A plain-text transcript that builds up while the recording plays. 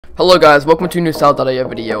Hello guys, welcome to a new Salad.io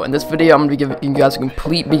video. In this video, I'm going to be giving you guys a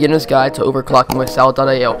complete beginner's guide to overclocking with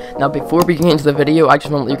Salad.io. Now, before we get into the video, I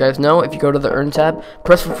just want to let you guys know, if you go to the Earn tab,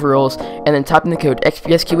 press Referrals, and then type in the code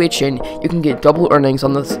XPSQHN, you can get double earnings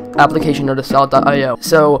on this application known as Salad.io.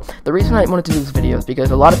 So, the reason I wanted to do this video is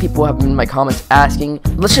because a lot of people have been in my comments asking,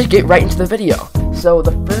 let's just get right into the video. So,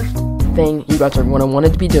 the first thing you guys are going to want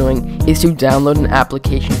to be doing is to download an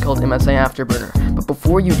application called Msi Afterburner. But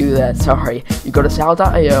before you do that, you go to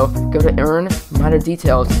Salad.io, go to Earn, Miner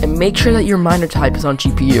Details, and make sure that your miner type is on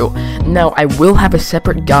GPU. Now, I will have a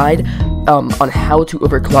separate guide on how to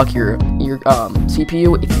overclock your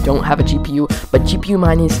CPU if you don't have a GPU, but GPU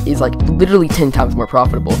mining is like literally 10 times more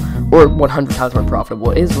profitable, or 100 times more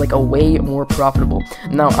profitable. It is like a way more profitable.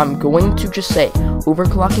 Now, I'm going to just say,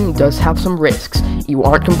 overclocking does have some risks. You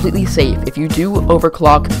aren't completely safe. If you do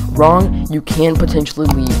overclock wrong, you can potentially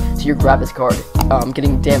lead to your graphics card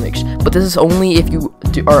getting damaged. But this is only if you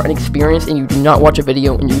are inexperienced and you do not watch a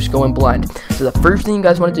video and you just go in blind. So the first thing you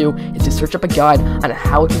guys want to do is to search up a guide on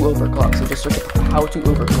how to overclock. So just search up how to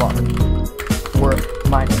overclock for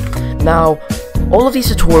mining. Now, all of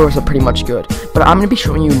these tutorials are pretty much good, but I'm going to be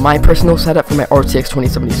showing you my personal setup for my RTX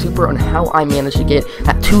 2070 Super on how I managed to get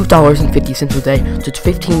at $2.50 a day to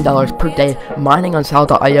 $15 per day mining on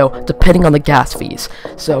Salad.io, depending on the gas fees.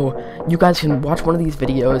 So you guys can watch one of these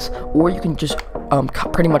videos, or you can just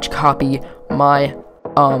pretty much copy my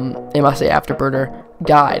Msi Afterburner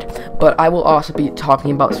guide, but I will also be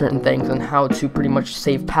talking about certain things and how to pretty much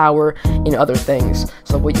save power and other things.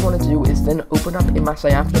 So what you want to do is then open up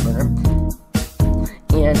Msi Afterburner.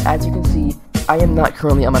 And as you can see, I am not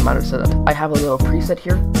currently on my monitor setup. I have a little preset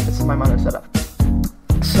here. This is my monitor setup.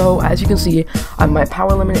 So as you can see, my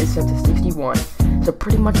power limit is set to 61. So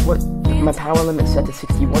pretty much what my power limit set to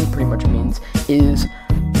 61 pretty much means is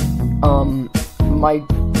my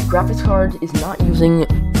graphics card is not using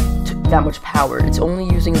that much power. It's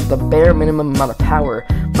only using the bare minimum amount of power.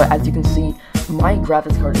 But as you can see, my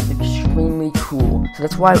graphics card is extremely cool, so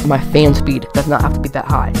that's why my fan speed does not have to be that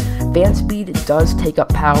high. Fan speed does take up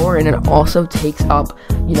power, and it also takes up,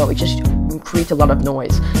 it just creates a lot of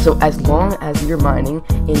noise. So as long as you're mining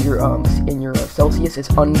and your Celsius is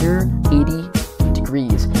under 80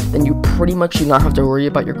 degrees, then you pretty much do not have to worry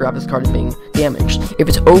about your graphics card being damaged. If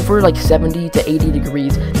it's over like 70 to 80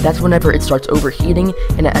 degrees, that's whenever it starts overheating,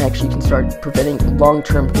 and it actually can start preventing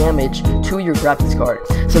long-term damage to your graphics card.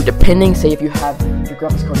 So depending, say if your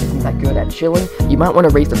graphics card isn't that good at chilling, you might want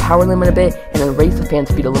to raise the power limit a bit and then raise the fan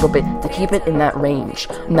speed a little bit to keep it in that range.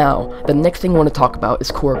 Now, the next thing I want to talk about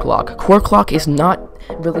is core clock. Core clock is not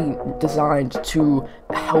really designed to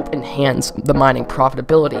help enhance the mining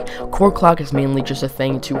profitability. Core clock is mainly just a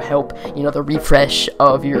thing to help, the refresh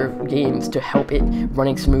of your games, to help it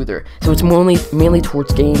running smoother. So it's mainly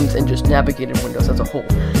towards games and just navigating windows as a whole.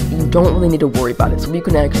 You don't really need to worry about it. So what you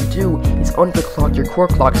can actually do is underclock your core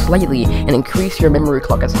clock slightly and increase your memory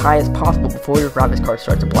clock as high as possible before your graphics card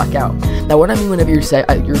starts to black out. Now, what I mean whenever you say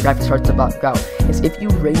your graphics starts to black out is if you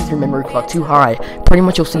raise your memory clock too high, pretty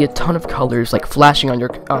much you'll see a ton of colors like flashing on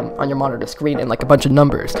your monitor screen and like a bunch of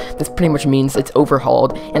numbers. This pretty much means it's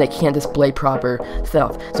overhauled and it can't display proper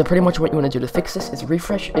stuff. So pretty much what you want to do to fix this is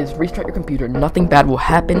restart your computer. Nothing bad will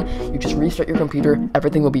happen. You just restart your computer,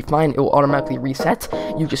 everything will be fine. It will automatically reset.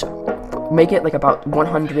 You just make it like about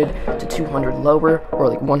 100 to 200 lower, or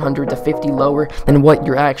like 100 to 50 lower than what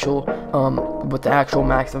your actual what the actual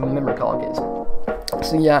maximum memory clock is.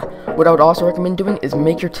 So yeah, what I would also recommend doing is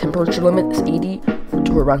make your temperature limit 80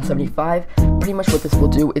 to around 75. Pretty much what this will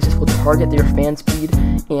do is this will target your fan speed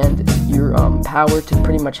and your power to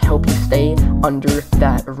pretty much help you stay under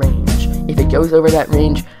that range. If it goes over that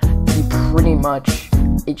range,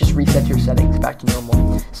 it just resets your settings back to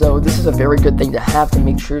normal. So this is a very good thing to have to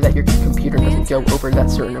make sure that your computer doesn't go over that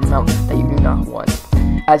certain amount that you do not want.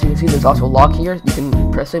 As you can see, there's also a lock here. You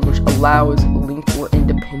can press it, which allows linked or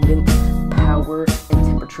independent power and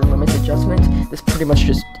temperature limit adjustment. This pretty much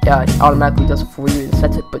just automatically does it for you and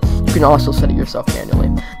sets it, but you can also set it yourself manually.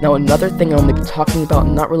 Now, another thing I'm going to be talking about,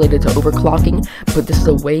 not related to overclocking, but this is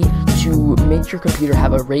a way to make your computer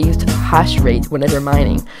have a raised hash rate whenever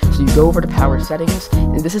mining. So you go over to power settings,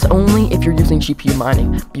 and this is only if you're using GPU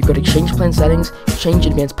mining. You go to change plan settings, change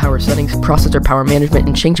advanced power settings, processor power management,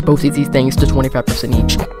 and change both of these things to 25%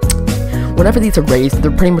 each. whenever these are raised, they're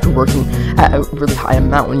pretty much working at a really high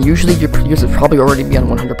amount, and usually your users probably already be on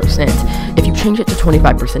 100%. If you change it to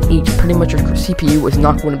 25% each, pretty much your CPU is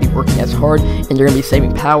not going to be working as hard, and you're going to be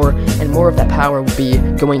saving power, and more of that power will be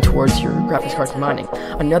going towards your graphics card mining.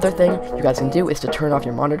 Another thing you guys can do is to turn off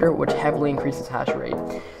your monitor, which heavily increases hash rate.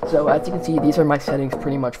 So as you can see, these are my settings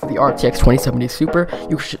pretty much for the RTX 2070 Super.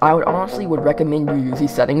 I would honestly recommend you use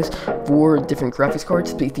these settings for different graphics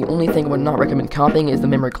cards, but the only thing I would not recommend copying is the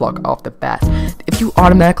memory clock off the bat. If you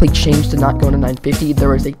automatically change to not go to 950,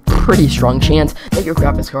 there is a pretty strong chance that your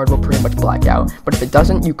graphics card will pretty much black out. But if it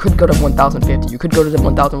doesn't, you could go to 1050, you could go to the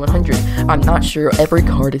 1100. I'm not sure, every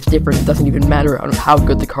card is different. It doesn't even matter on how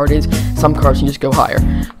good the card is. Some cards can just go higher.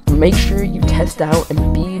 Make sure you test out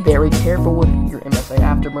and be very careful with your Msi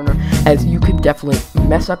Afterburner, as you could definitely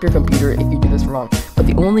mess up your computer if you do this wrong. But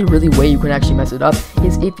the only really way you can actually mess it up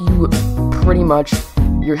is if you pretty much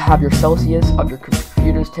have your Celsius of your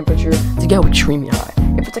computer's temperature to go extremely high.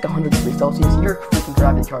 If it's like 100 degrees Celsius, your freaking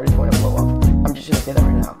graphics card is going to blow up. I'm just gonna say that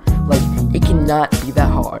right now. Like, it cannot be that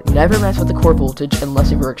hard. Never mess with the core voltage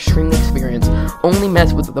unless you're extremely experienced. Only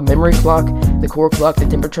mess with the memory clock, the core clock, the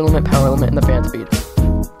temperature limit, power limit, and the fan speed.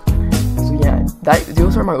 So yeah,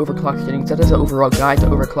 those are my overclock settings. That is an overall guide to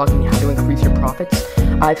overclocking and how to increase your profits.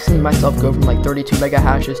 I've seen myself go from like 32 mega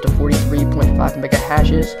hashes to 43.5 mega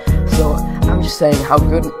hashes. So I'm just saying how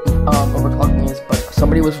good overclocking is, but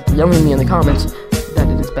somebody was yelling at me in the comments that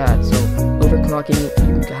it is bad. So overclocking,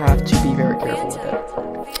 you have to be very careful with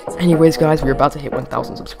it. Anyways, guys, we're about to hit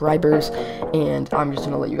 1,000 subscribers, and I'm just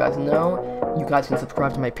gonna let you guys know, you guys can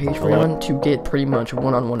subscribe to my Patreon to get pretty much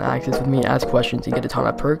one-on-one access with me, ask questions, and get a ton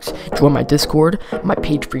of perks. Join my Discord. My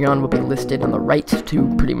Patreon will be listed on the right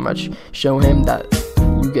to pretty much show him that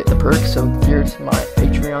you get the perks. So here's my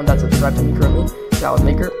Patreon that's subscribed to me currently, Salad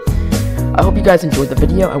Maker. I hope you guys enjoyed the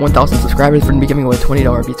video. At 1,000 subscribers, we're going to be giving away a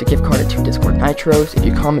 $20 Visa gift card and 2 Discord Nitros. If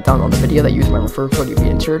you comment down on the video that use my referral code, you'll be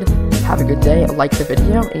entered. Have a good day, like the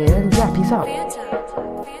video, and yeah, peace out.